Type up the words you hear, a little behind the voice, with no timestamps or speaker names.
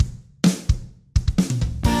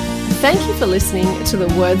Thank you for listening to the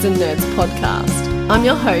Words and Nerds podcast. I'm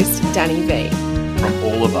your host, Dani Vee. From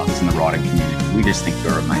all of us in the writing community, we just think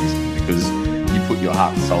you're amazing because you put your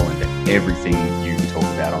heart and soul into everything you talk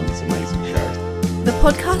about on this amazing show. The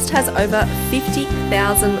podcast has over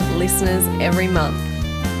 50,000 listeners every month.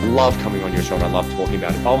 I love coming on your show and I love talking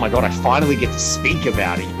about it. Oh my God, I finally get to speak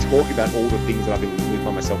about it. You talk about all the things that I've been living with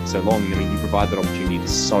by myself for so long. I mean, you provide that opportunity to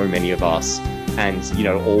so many of us and, you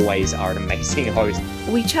know, always are an amazing host.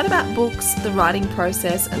 We chat about books, the writing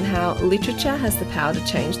process, and how literature has the power to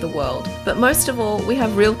change the world. But most of all, we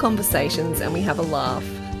have real conversations and we have a laugh.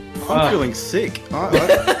 I'm feeling sick.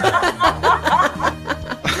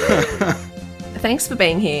 Thanks for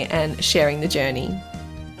being here and sharing the journey.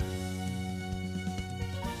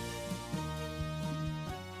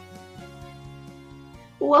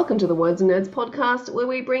 Welcome to the Words and Nerds podcast, where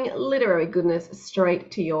we bring literary goodness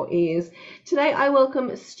straight to your ears. Today I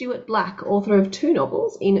welcome Stuart Black, author of 2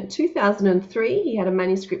 novels. In 2003, he had a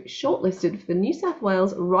manuscript shortlisted for the New South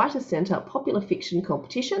Wales Writers' Centre Popular Fiction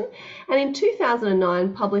Competition, and in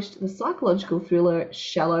 2009 published the psychological thriller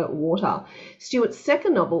Shallow Water. Stuart's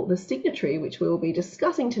second novel, The Signatory, which we will be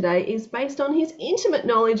discussing today, is based on his intimate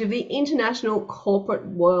knowledge of the international corporate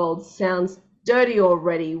world. Sounds dirty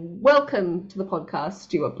already. Welcome to the podcast,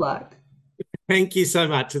 Stuart Black. Thank you so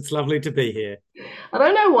much. It's lovely to be here. I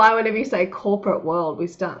don't know why whenever you say corporate world, we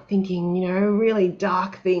start thinking, really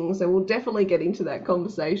dark things. So we'll definitely get into that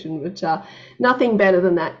conversation, but nothing better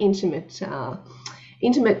than that intimate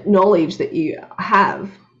knowledge that you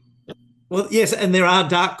have. Well, yes, and there are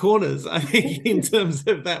dark corners, I think, in terms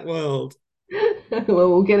of that world.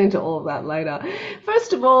 Well, we'll get into all of that later.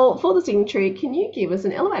 First of all, for The Signatory, can you give us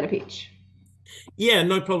an elevator pitch? Yeah,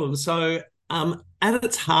 no problem. So at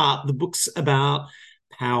its heart, the book's about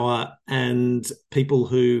power and people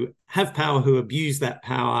who have power, who abuse that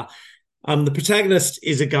power. The protagonist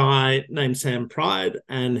is a guy named Sam Pride,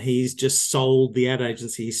 and he's just sold the ad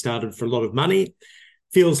agency he started for a lot of money.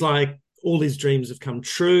 Feels like all his dreams have come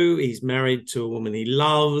true. He's married to a woman he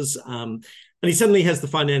loves, and he suddenly has the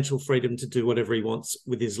financial freedom to do whatever he wants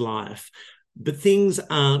with his life. But things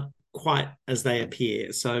aren't quite as they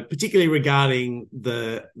appear. So particularly regarding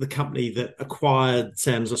the company that acquired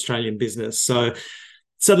Sam's Australian business. So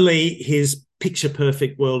suddenly his picture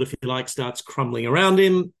perfect world, if you like, starts crumbling around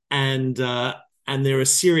him, and there are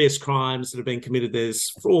serious crimes that have been committed. There's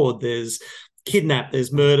fraud, there's kidnap,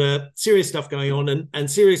 there's murder, serious stuff going on, and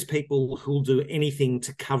serious people who'll do anything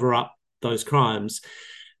to cover up those crimes.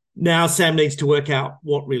 Now Sam needs to work out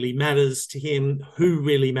what really matters to him, who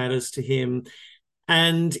really matters to him.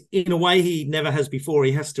 And in a way he never has before,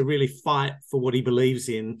 he has to really fight for what he believes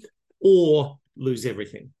in or lose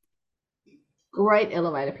everything. Great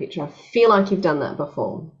elevator pitch. I feel like you've done that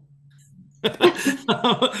before.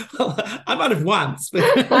 Well, I might have once, but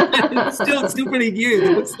it's still pretty new.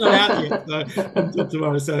 The book's not out yet until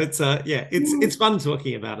tomorrow. So it's fun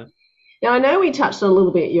talking about it. Now, I know we touched on a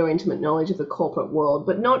little bit your intimate knowledge of the corporate world,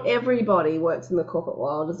 but not everybody works in the corporate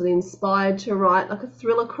world. Is it inspired to write like a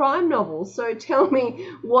thriller crime novel? So tell me,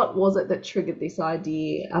 what was it that triggered this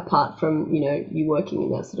idea apart from, you working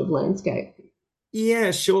in that sort of landscape?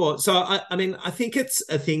 Yeah, sure. So, I think it's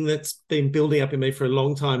a thing that's been building up in me for a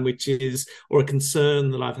long time, or a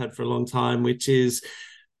concern that I've had for a long time, which is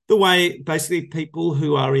the way basically people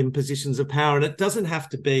who are in positions of power, and it doesn't have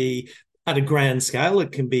to be at a grand scale,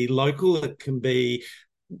 it can be local, it can be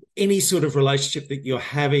any sort of relationship that you're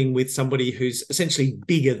having with somebody who's essentially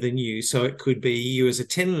bigger than you. So it could be you as a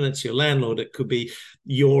tenant, it's your landlord. It could be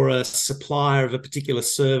you're a supplier of a particular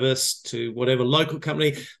service to whatever local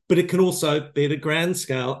company, but it can also be at a grand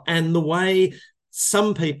scale. And the way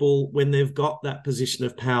some people, when they've got that position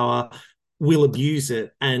of power, will abuse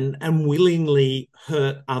it and willingly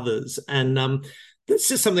hurt others. And that's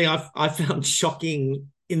just something I've found shocking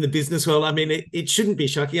in the business world. I mean, it shouldn't be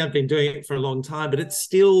shocking. I've been doing it for a long time, but it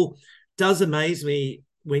still does amaze me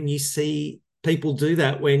when you see people do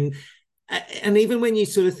that, and even when you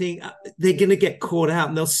sort of think they're going to get caught out,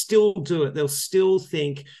 and they'll still do it. They'll still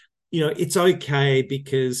think, it's okay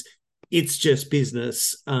because it's just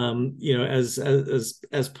business, as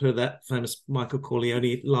per that famous Michael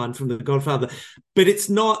Corleone line from The Godfather. But it's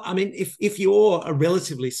not. I mean, if you're a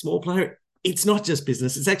relatively small player, it's not just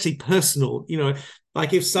business, it's actually personal.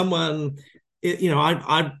 Like if someone,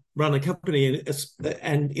 I run a company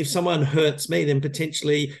and if someone hurts me, then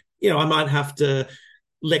potentially, I might have to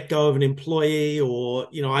let go of an employee, or,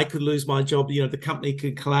 I could lose my job, the company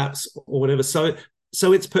could collapse or whatever. So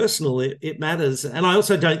it's personal, it matters. And I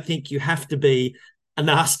also don't think you have to be a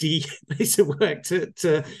nasty piece of work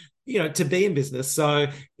to to be in business. So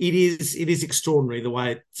it is extraordinary the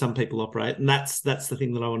way some people operate, and that's the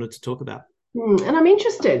thing that I wanted to talk about. And I'm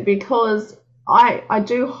interested because I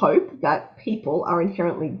do hope that people are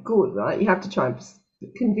inherently good, right? You have to try and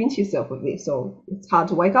convince yourself of this, or it's hard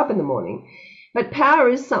to wake up in the morning. But power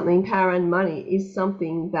and money is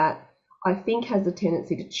something that I think has a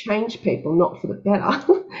tendency to change people, not for the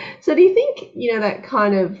better. So do you think, that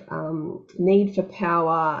kind of need for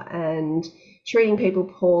power and treating people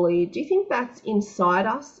poorly, do you think that's inside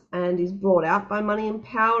us and is brought out by money and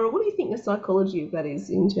power? Or what do you think the psychology of that is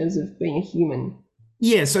in terms of being a human?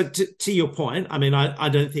 Yeah, so to your point, I mean, I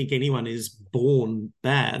don't think anyone is born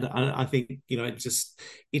bad. I think,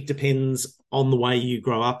 it depends on the way you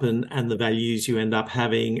grow up and the values you end up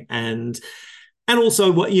having, and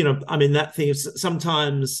also what, I mean, that thing is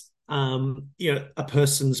sometimes, a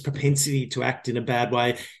person's propensity to act in a bad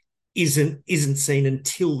way isn't seen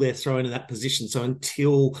until they're thrown in that position. So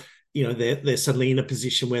until, they're suddenly in a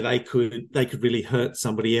position where they could really hurt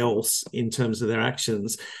somebody else in terms of their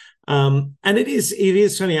actions. And it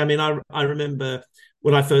is funny. I mean, I remember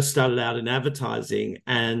when I first started out in advertising,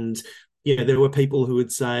 and there were people who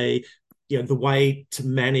would say, the way to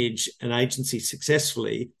manage an agency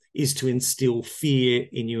successfully is to instill fear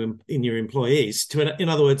in your employees. In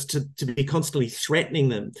other words, to be constantly threatening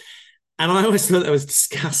them. And I always thought that was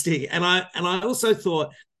disgusting. And I also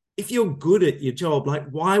thought, if you're good at your job, like,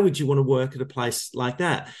 why would you want to work at a place like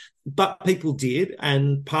that? But people did,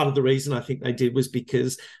 and part of the reason I think they did was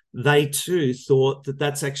because they too thought that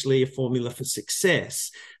that's actually a formula for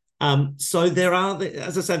success. So there are,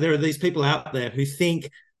 as I say, there are these people out there who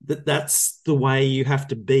think that that's the way you have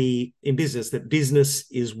to be in business, that business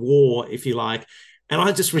is war, if you like. And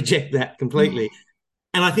I just reject that completely.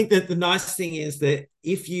 And I think that the nice thing is that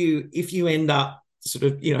if you end up sort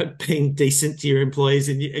of, being decent to your employees,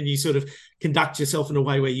 and you sort of conduct yourself in a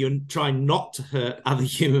way where you're trying not to hurt other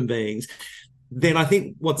human beings, then I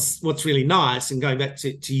think what's really nice, and going back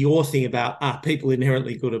to your thing about people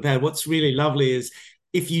inherently good or bad, what's really lovely is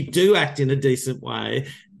if you do act in a decent way,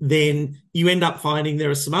 then you end up finding there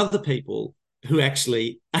are some other people who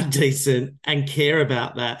actually are decent and care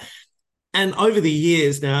about that. And over the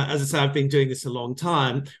years now, as I say, I've been doing this a long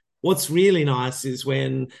time, what's really nice is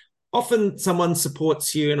when often someone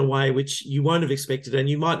supports you in a way which you won't have expected and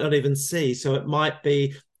you might not even see. So it might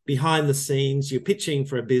be behind the scenes, you're pitching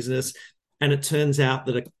for a business, and it turns out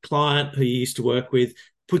that a client who you used to work with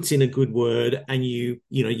puts in a good word, and you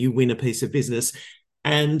win a piece of business.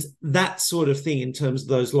 And that sort of thing, in terms of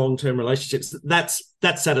those long-term relationships, that's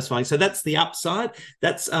satisfying. So that's the upside.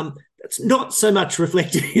 That's not so much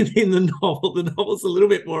reflected in the novel. The novel's a little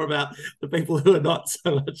bit more about the people who are not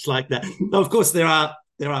so much like that. Now, of course, there are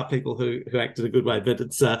people who act in a good way, but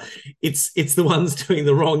it's the ones doing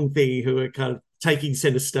the wrong thing who are kind of taking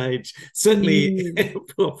center stage, certainly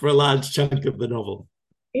for a large chunk of the novel.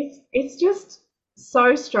 It's just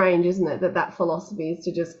so strange, isn't it, that philosophy is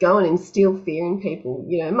to just go and instill fear in people.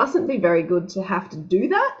 It mustn't be very good to have to do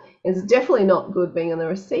that. It's definitely not good being on the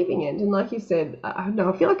receiving end. And like you said, I don't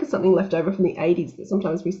know, I feel like it's something left over from the 80s that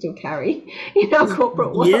sometimes we still carry in our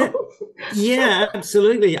corporate world. Yeah,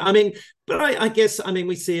 absolutely. I mean, but I guess,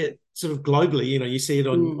 we see it sort of globally. You see it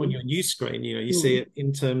on your news screen. You see it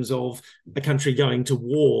in terms of a country going to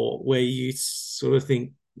war, where you sort of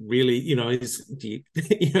think, really,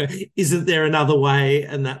 isn't there another way,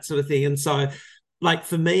 and that sort of thing. And so, like,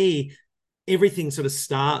 for me, everything sort of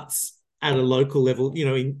starts at a local level,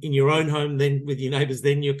 in your own home, then with your neighbours,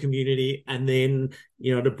 then your community, and then,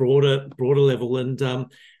 at a broader level.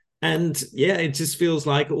 And yeah, it just feels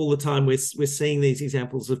like all the time we're seeing these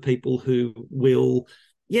examples of people who will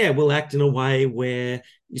act in a way where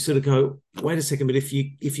you sort of go, wait a second, but if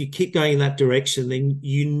you keep going in that direction, then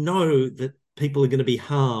that people are going to be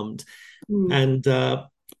harmed. And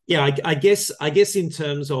I guess in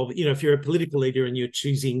terms of, if you're a political leader and you're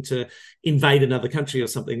choosing to invade another country or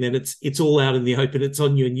something, then it's all out in the open. It's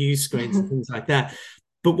on your news screens and things like that.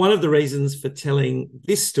 But one of the reasons for telling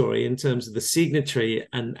this story in terms of the Signatory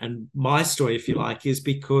and my story, if you like, is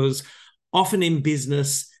because often in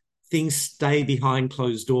business, things stay behind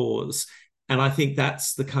closed doors. And I think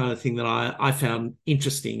that's the kind of thing that I found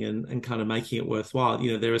interesting and kind of making it worthwhile.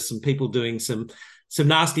 There are some people doing some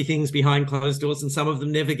nasty things behind closed doors, and some of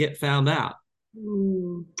them never get found out.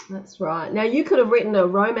 That's right. Now, you could have written a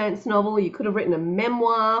romance novel, you could have written a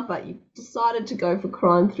memoir, but you decided to go for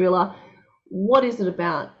crime thriller. What is it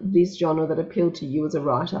about this genre that appealed to you as a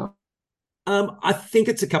writer? I think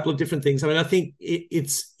it's a couple of different things. I think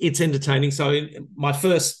it's entertaining. So my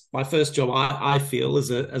first job, I feel as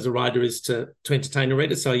a writer, is to entertain a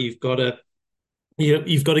reader. So you've got to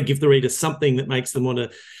give the reader something that makes them want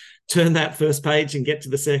turn that first page and get to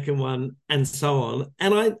the second one, and so on.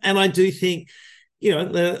 And I do think,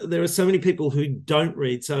 there are so many people who don't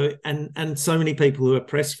read, so and so many people who are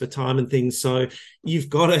pressed for time and things. So you've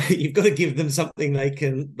got to give them something they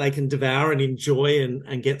can devour and enjoy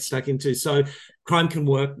and get stuck into. So crime can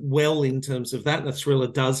work well in terms of that. And the thriller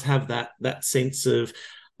does have that sense of,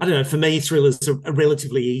 I don't know. For me, thrillers are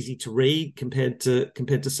relatively easy to read compared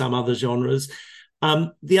to some other genres.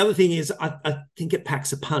 The other thing is, I think it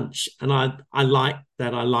packs a punch, and I like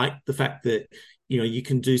that. I like the fact that you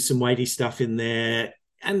can do some weighty stuff in there,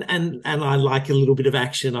 and I like a little bit of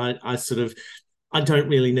action. I don't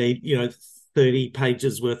really need 30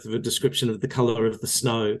 pages worth of a description of the color of the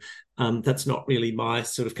snow. That's not really my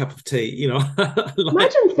sort of cup of tea.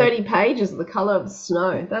 Imagine 30 pages of the color of the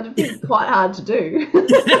snow. That'd be quite hard to do.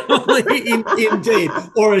 Indeed,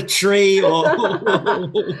 or a tree, or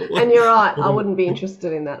and you're right, I wouldn't be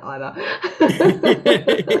interested in that either.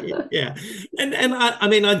 Yeah, and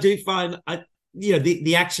I do find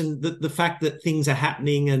the action, the fact that things are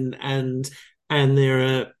happening and there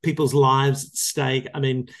are people's lives at stake.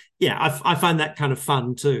 I find that kind of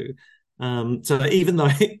fun too. So even though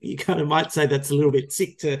you kind of might say that's a little bit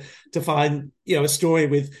sick to find a story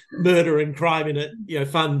with murder and crime in it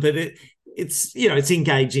fun, but it's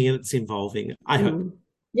engaging and it's involving, I hope.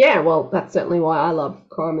 Yeah, well, that's certainly why I love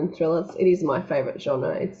crime and thrillers. It is my favourite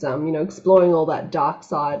genre. It's exploring all that dark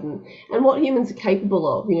side and what humans are capable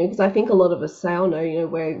of. Because I think a lot of us say, "Oh no,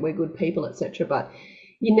 we're good people, etc." But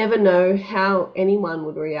you never know how anyone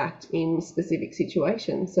would react in specific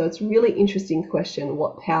situations. So it's a really interesting question: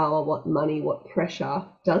 what power, what money, what pressure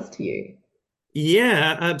does to you?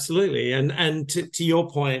 Yeah, absolutely. And to your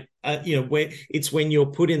point, where it's when you're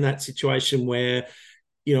put in that situation where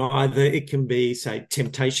either it can be, say,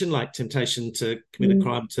 temptation to commit a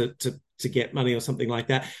crime to get money or something like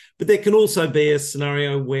that. But there can also be a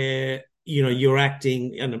scenario where, you're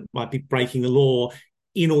acting, and it might be breaking the law,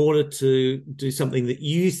 in order to do something that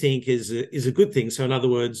you think is a good thing. So in other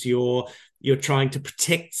words, you're trying to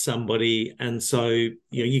protect somebody, and so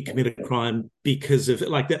you commit a crime because of it.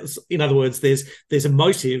 Like that. In other words, there's a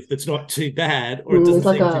motive that's not too bad, or it doesn't it's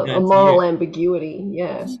like seem too bad a moral ambiguity.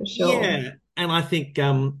 Yeah, for sure. Yeah. And I think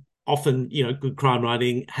often, good crime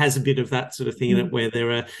writing has a bit of that sort of thing in it, where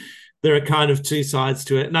there are kind of two sides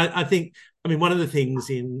to it. And I think, one of the things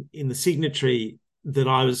in the Signatory that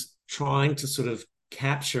I was trying to sort of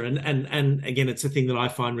capture, and again, it's a thing that I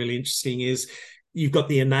find really interesting, is you've got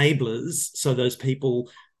the enablers, so those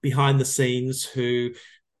people behind the scenes who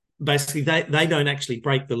basically they don't actually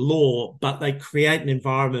break the law, but they create an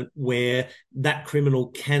environment where that criminal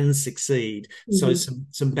can succeed. So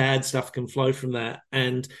some bad stuff can flow from that.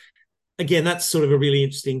 And again, that's sort of a really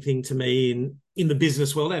interesting thing to me in the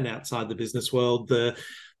business world and outside the business world,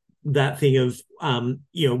 that thing of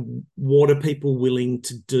what are people willing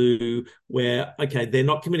to do where, okay, they're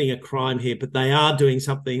not committing a crime here, but they are doing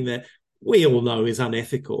something that we all know is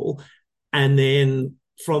unethical. And then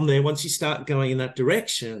from there, once you start going in that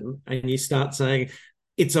direction and you start saying,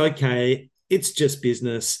 it's okay, it's just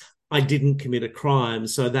business, I didn't commit a crime,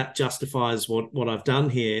 so that justifies what I've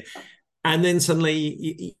done here. And then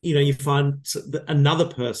suddenly, you find another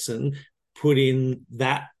person put in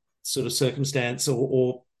that sort of circumstance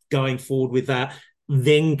or going forward with that,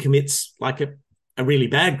 then commits like a really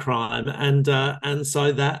bad crime. And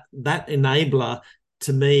so that enabler,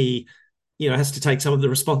 to me, has to take some of the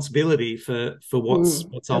responsibility for what's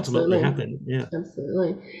ultimately happened. Yeah,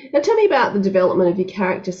 absolutely. Now, tell me about the development of your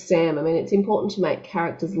character, Sam. It's important to make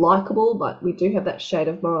characters likable, but we do have that shade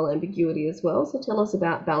of moral ambiguity as well. So tell us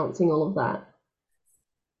about balancing all of that.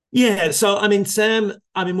 Yeah, so Sam,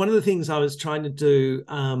 one of the things I was trying to do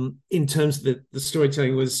in terms of the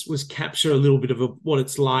storytelling was capture a little bit of what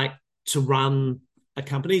it's like to run a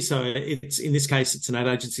company. So it's, in this case, it's an ad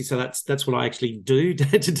agency. So that's what I actually do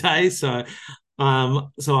day to day. So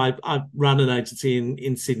I run an agency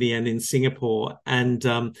in Sydney and in Singapore, and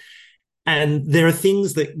there are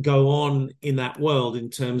things that go on in that world in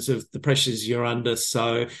terms of the pressures you're under.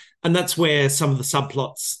 So, and that's where some of the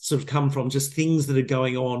subplots sort of come from, just things that are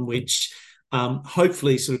going on, which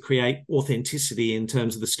hopefully sort of create authenticity in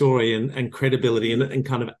terms of the story and credibility and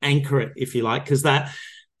kind of anchor it, if you like, because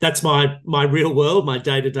that's my real world, my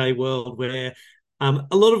day-to-day world, where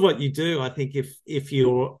a lot of what you do, I think, if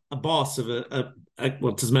you're a boss of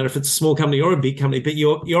well, it doesn't matter if it's a small company or a big company, but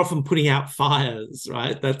you're often putting out fires,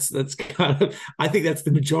 right? That's kind of, I think that's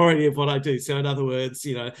the majority of what I do. So in other words,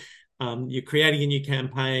 you're creating a new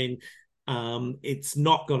campaign, it's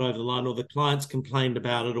not got over the line, or the client's complained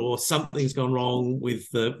about it, or something's gone wrong with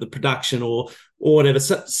the production, or whatever.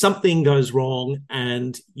 So something goes wrong,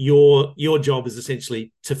 and your job is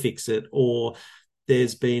essentially to fix it, or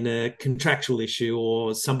there's been a contractual issue,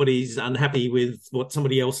 or somebody's unhappy with what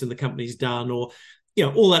somebody else in the company's done, or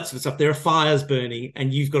all that sort of stuff. There are fires burning,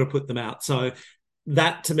 and you've got to put them out. So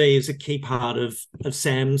that to me is a key part of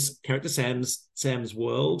Sam's character, Sam's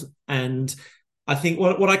world. And I think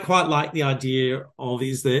what I quite like the idea of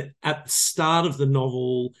is that at the start of the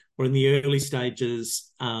novel, or in the early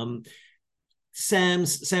stages,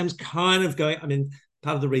 Sam's kind of going. I mean,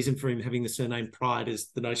 part of the reason for him having the surname Pride is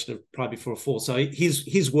the notion of pride before a fall. So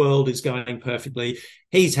his world is going perfectly.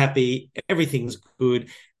 He's happy. Everything's good.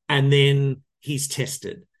 And then he's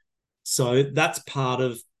tested. So that's part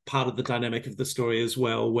of the dynamic of the story as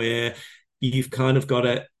well, where you've kind of got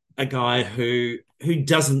a guy who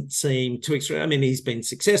doesn't seem too extra. I mean, he's been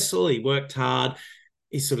successful. He worked hard.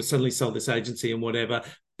 He sort of suddenly sold this agency and whatever,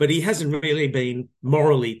 but he hasn't really been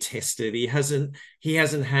morally tested. He hasn't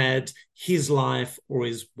had his life or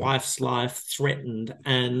his wife's life threatened.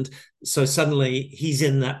 And so suddenly he's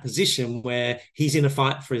in that position where he's in a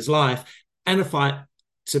fight for his life, and a fight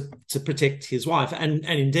to protect his wife. And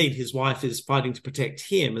indeed, his wife is fighting to protect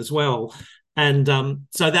him as well. And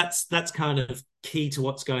so that's kind of key to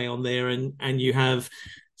what's going on there. And you have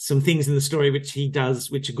some things in the story which he does,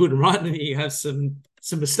 which are good and right, and you have some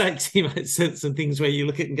mistakes. He might say some things where you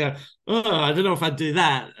look at it and go, oh, I don't know if I'd do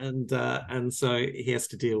that. And so he has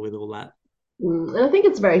to deal with all that. And I think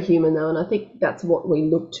it's very human, though, and I think that's what we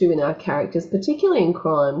look to in our characters, particularly in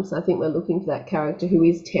crimes. I think we're looking for that character who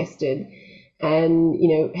is tested, and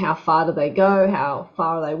how far do they go, how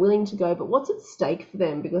far are they willing to go, but what's at stake for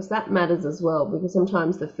them, because that matters as well, because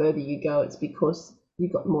sometimes the further you go, it's because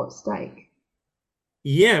you've got more at stake.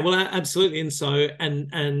 Yeah, well, absolutely. And so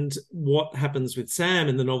and what happens with Sam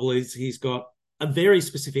in the novel is he's got a very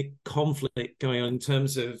specific conflict going on in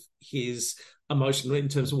terms of his emotion, in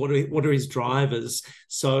terms of what are his drivers.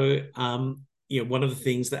 So one of the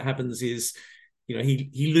things that happens is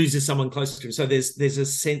he loses someone close to him. So there's a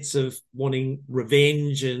sense of wanting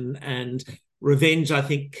revenge, and revenge, I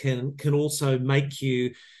think, can also make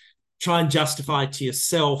you try and justify to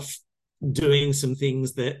yourself doing some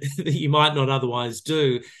things that you might not otherwise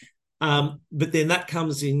do. But then that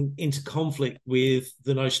comes into conflict with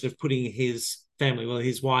the notion of putting his family, well,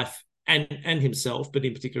 his wife and himself, but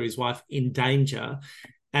in particular his wife, in danger.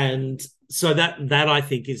 And so that I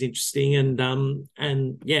think is interesting,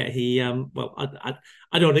 and yeah, he well,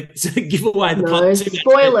 I don't want to give away the plot too much.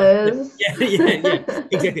 Spoilers. Yeah,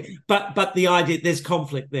 exactly. But the idea, there's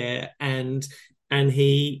conflict there, and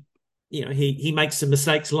he he makes some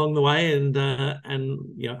mistakes along the way,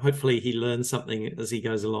 and hopefully he learns something as he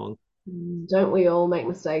goes along. Don't we all make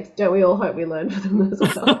mistakes? Don't we all hope we learn from them as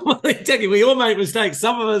well? Well, exactly. We all make mistakes.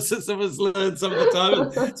 Some of us learn some of the time,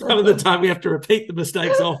 and some of the time we have to repeat the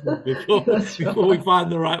mistakes often before we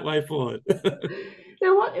find the right way forward.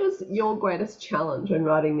 Now, what was your greatest challenge when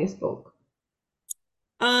writing this book?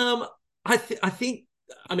 I think,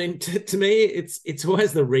 I mean, to me, it's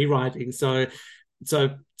always the rewriting. So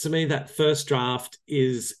to me, that first draft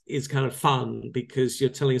is kind of fun because you're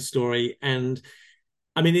telling a story, and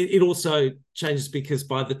I mean, it also changes because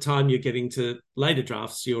by the time you're getting to later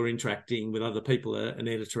drafts, you're interacting with other people, an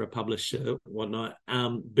editor, a publisher, whatnot.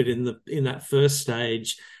 But in that first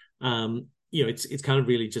stage, it's kind of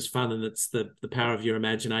really just fun, and it's the power of your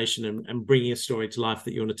imagination and bringing a story to life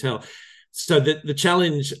that you want to tell. So the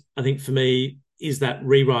challenge, I think, for me is that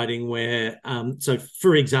rewriting where, so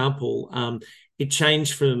for example, it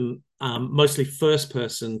changed from mostly first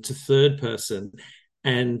person to third person.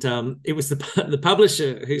 And it was the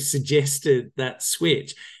publisher who suggested that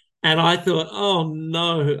switch. And I thought, oh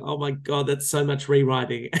no, oh my God, that's so much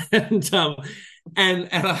rewriting. And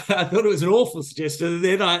I thought it was an awful suggestion. And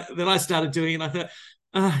then I started doing it, and I thought,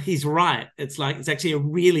 he's right. It's actually a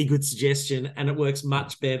really good suggestion, and it works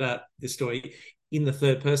much better, this story, in the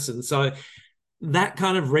third person. So that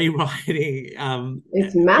kind of rewriting,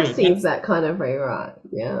 it's massive, that kind of rewrite.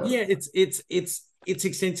 Yeah. Yeah, it's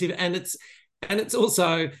extensive, and it's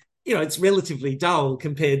also, it's relatively dull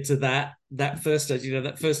compared to that first stage,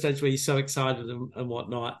 that first stage where you're so excited and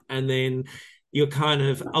whatnot. And then you're kind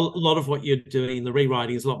of, a lot of what you're doing in the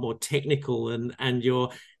rewriting is a lot more technical, and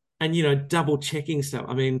you're double checking stuff.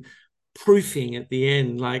 I mean, proofing at the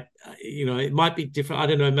end, like, it might be different. I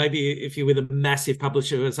don't know, maybe if you're with a massive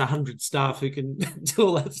publisher who has 100 staff who can do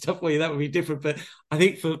all that stuff for you, that would be different. But I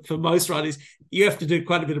think for most writers, you have to do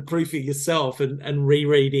quite a bit of proofing yourself and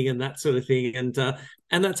rereading and that sort of thing, and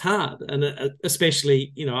that's hard. And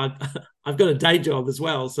especially, I've got a day job as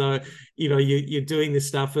well, so you're doing this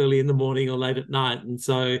stuff early in the morning or late at night, and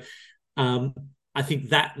so I think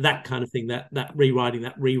that kind of thing, that rewriting,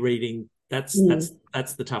 that rereading, that's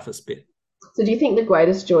the toughest bit. So do you think the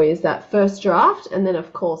greatest joy is that first draft, and then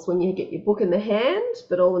of course when you get your book in the hand,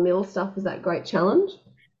 but all the middle stuff is that great challenge?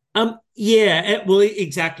 Well,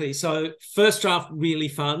 exactly. So first draft, really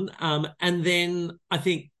fun, and then I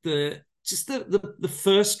think the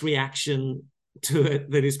first reaction to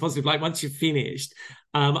it that is positive, like once you've finished.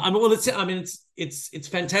 It's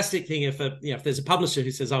fantastic thing if there's a publisher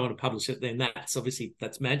who says I want to publish it, then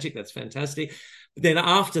that's magic, that's fantastic. But then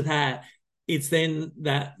after that, it's then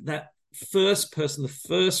that first person, the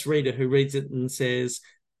first reader who reads it and says,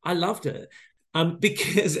 I loved it.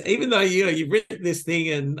 Because even though you've written this thing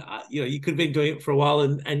and you could have been doing it for a while,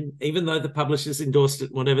 and even though the publishers endorsed it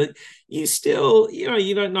and whatever, you still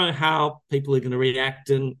you don't know how people are going to react,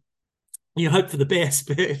 and you hope for the best,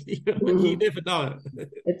 but you never know.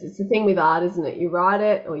 It's the thing with art, isn't it? You write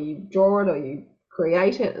it, or you draw it, or you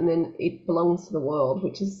create it, and then it belongs to the world,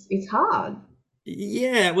 which is hard.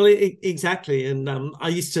 Yeah, well, exactly. And I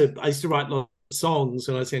used to write lots of songs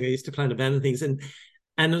when I was young. I used to play in a band and things, and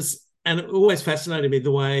it always fascinated me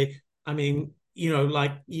the way,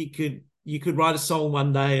 like you could write a song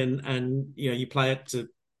one day and you play it to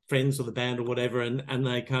friends or the band or whatever, and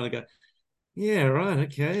they kind of go, yeah, right,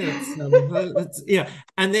 okay, that's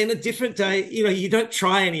and then a different day, you don't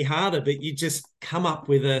try any harder, but you just come up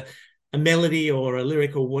with a melody or a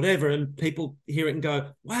lyric or whatever, and people hear it and go,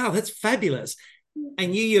 wow, that's fabulous.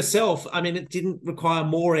 And you yourself, it didn't require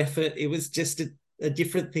more effort. It was just a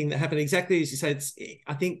different thing that happened. Exactly as you say,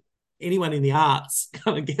 I think anyone in the arts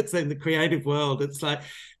kind of gets in the creative world. It's like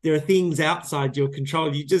there are things outside your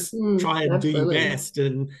control. You just try and absolutely. do your best,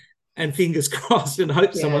 and fingers crossed, and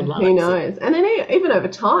hope someone likes it. Who knows? And then even over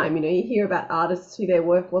time, you hear about artists who their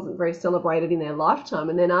work wasn't very celebrated in their lifetime,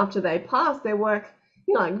 and then after they pass, their work,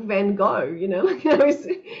 like Van Gogh, you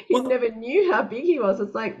never knew how big he was.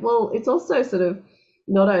 It's like, well, it's also sort of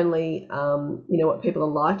not only what people are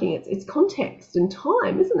liking, it's context and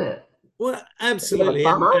time, isn't it? Well, absolutely.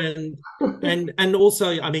 And also,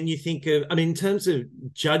 you think of, in terms of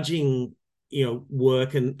judging,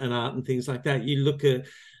 work and art and things like that, you look at,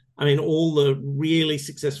 all the really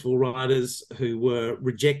successful writers who were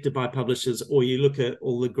rejected by publishers, or you look at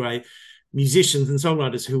all the great musicians and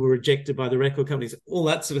songwriters who were rejected by the record companies, all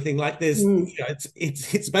that sort of thing. Like there's,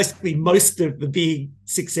 it's basically most of the big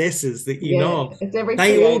successes that know. It's every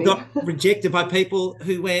they creative. all got rejected by people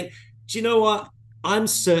who went, do you know what? I'm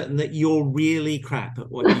certain that you're really crap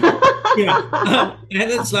at what you do.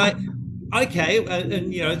 And it's like, okay,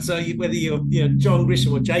 and so whether you're John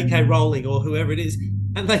Grisham or J.K. Rowling or whoever it is,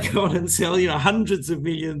 and they go on and sell hundreds of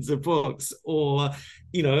millions of books, or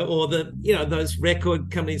or those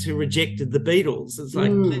record companies who rejected the Beatles. It's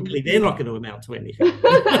like clearly they're not going to amount to anything.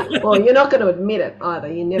 Well, you're not going to admit it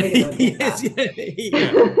either. You're never going to admit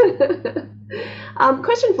that.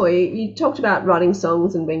 Question for you. You talked about writing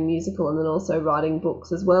songs and being musical, and then also writing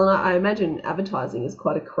books as well. And I imagine advertising is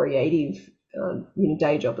quite a creative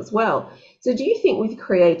day job as well. So do you think with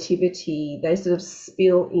creativity they sort of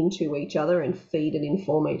spill into each other and feed and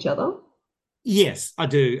inform each other? Yes, I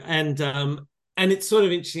do. And it's sort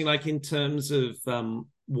of interesting, like in terms of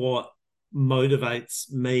what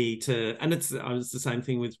motivates me to, and it's the same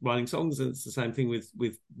thing with writing songs, and it's the same thing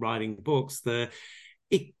with writing books.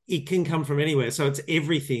 It can come from anywhere. So it's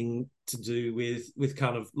everything to do with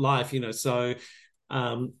kind of life, So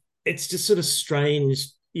it's just sort of strange,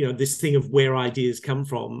 this thing of where ideas come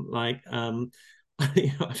from. Like I've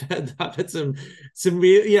had some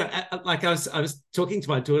real, like I was talking to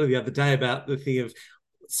my daughter the other day about the thing of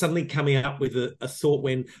suddenly coming up with a thought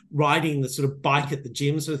when riding the sort of bike at the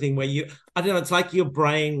gym sort of thing, where it's like your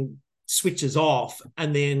brain switches off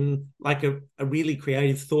and then like a really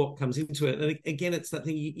creative thought comes into it. And again, it's that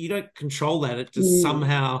thing, you don't control that. It just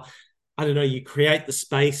somehow, I don't know, you create the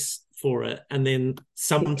space for it, and then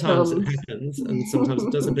sometimes it happens and sometimes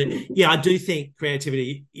it doesn't. But yeah, I do think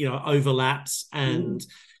creativity, overlaps, and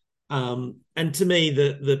to me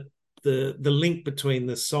the link between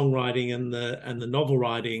the songwriting and the novel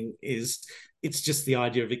writing is, it's just the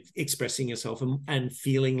idea of expressing yourself and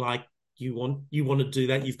feeling like you want to do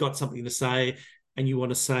that. You've got something to say and you want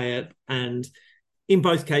to say it. And in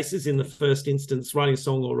both cases, in the first instance, writing a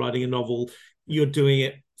song or writing a novel, you're doing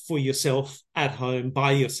it for yourself at home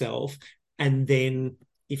by yourself. And then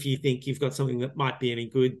if you think you've got something that might be any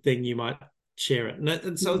good, then you might share it.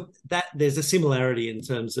 And so that there's a similarity in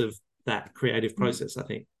terms of that creative process, I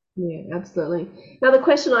think. Yeah, absolutely. Now, the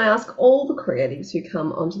question I ask all the creatives who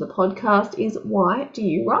come onto the podcast is, why do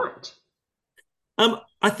you write?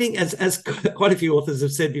 I think, as quite a few authors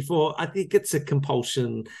have said before, I think it's a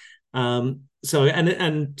compulsion. So,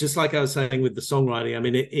 and just like I was saying with the songwriting, I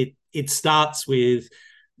mean, it starts with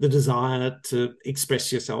the desire to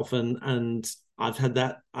express yourself, and I've had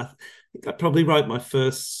that. I think I probably wrote my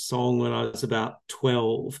first song when I was about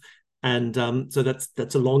 12. And so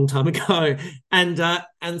that's a long time ago, and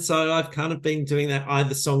so I've kind of been doing that,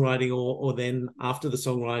 either songwriting or then after the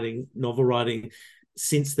songwriting, novel writing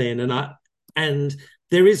since then. And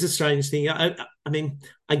there is a strange thing. I mean,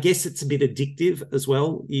 I guess it's a bit addictive as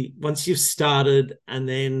well. Once you've started, and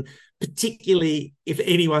then particularly if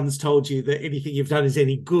anyone's told you that anything you've done is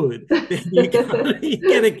any good, then you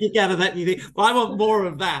get a kick out of that, and you think, well, I want more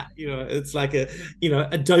of that. It's like a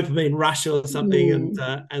dopamine rush or something,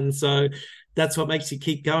 and so that's what makes you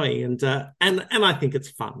keep going, and I think it's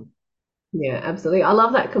fun. Yeah, absolutely. I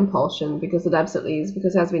love that compulsion, because it absolutely is,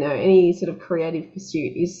 because as we know, any sort of creative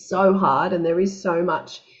pursuit is so hard and there is so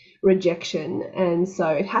much rejection, and so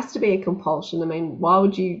it has to be a compulsion. I mean, why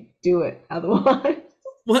would you do it otherwise?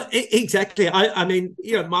 Well, exactly. I mean,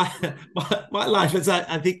 my life is,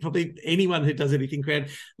 I think probably anyone who does anything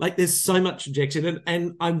creative, like there's so much rejection,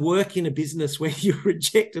 and I work in a business where you're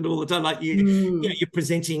rejected all the time. Like you're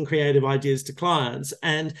presenting creative ideas to clients,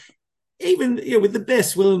 and even with the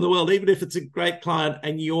best will in the world, even if it's a great client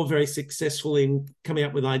and you're very successful in coming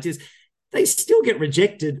up with ideas, they still get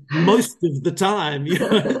rejected most of the time.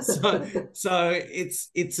 So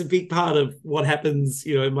it's a big part of what happens,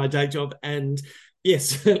 in my day job. And yes,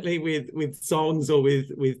 certainly with songs or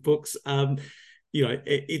with books,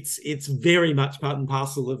 it's very much part and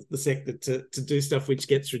parcel of the sector to do stuff which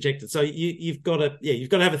gets rejected. So you've got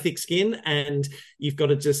to have a thick skin, and you've got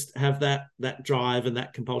to just have that drive and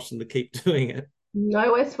that compulsion to keep doing it. I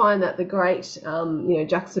always find that the great,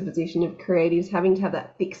 juxtaposition of creatives having to have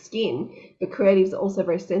that thick skin, but creatives are also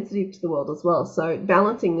very sensitive to the world as well. So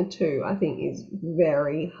balancing the two, I think, is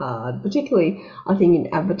very hard, particularly, I think,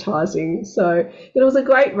 in advertising. So it was a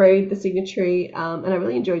great read, The Signatory, and I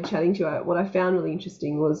really enjoyed chatting to you. What I found really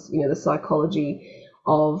interesting was, the psychology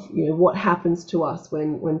of, what happens to us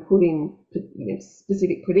when put in,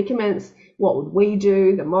 specific predicaments. What would we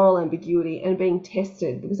do? The moral ambiguity, and being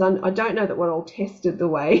tested, because I don't know that we're all tested the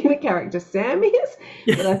way the character Sam is,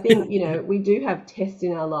 but I think, we do have tests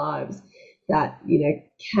in our lives that,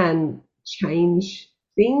 can change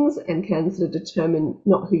things and can sort of determine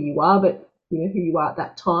not who you are, but, who you are at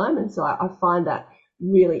that time. And so I find that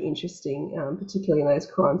really interesting, particularly in those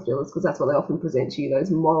crime thrillers, because that's what they often present to you, those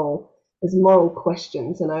moral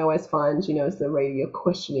questions. And I always find, as the reader, you're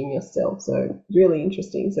questioning yourself. So really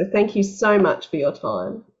interesting. So thank you so much for your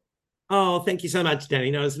time. Oh, thank you so much,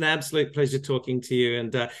 Dani. No, it's an absolute pleasure talking to you.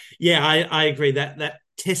 And I agree that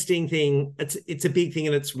testing thing, it's a big thing,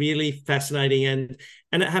 and it's really fascinating, and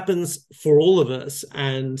it happens for all of us.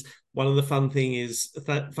 And one of the fun things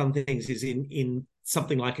is in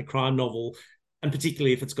something like a crime novel, and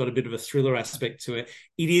particularly if it's got a bit of a thriller aspect to it,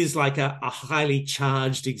 it is like a highly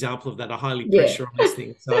charged example of that, a highly pressurized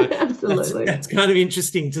thing. So absolutely, that's kind of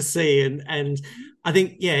interesting to see. And I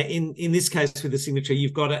think, in this case with The Signatory,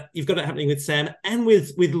 you've got it happening with Sam and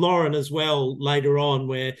with Lauren as well later on,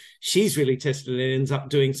 where she's really tested and ends up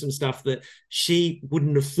doing some stuff that she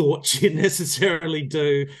wouldn't have thought she'd necessarily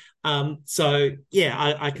do. I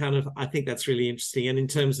think that's really interesting, and in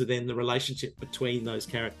terms of then the relationship between those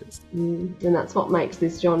characters, and that's what makes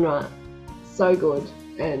this genre so good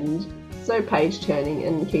and so page turning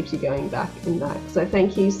and keeps you going back and back. So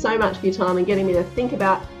thank you so much for your time and getting me to think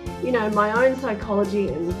about my own psychology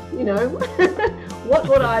and what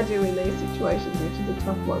would I do in these situations, which is a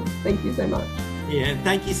tough one. Thank you so much.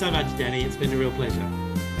 Thank you so much, Dani. It's been a real pleasure.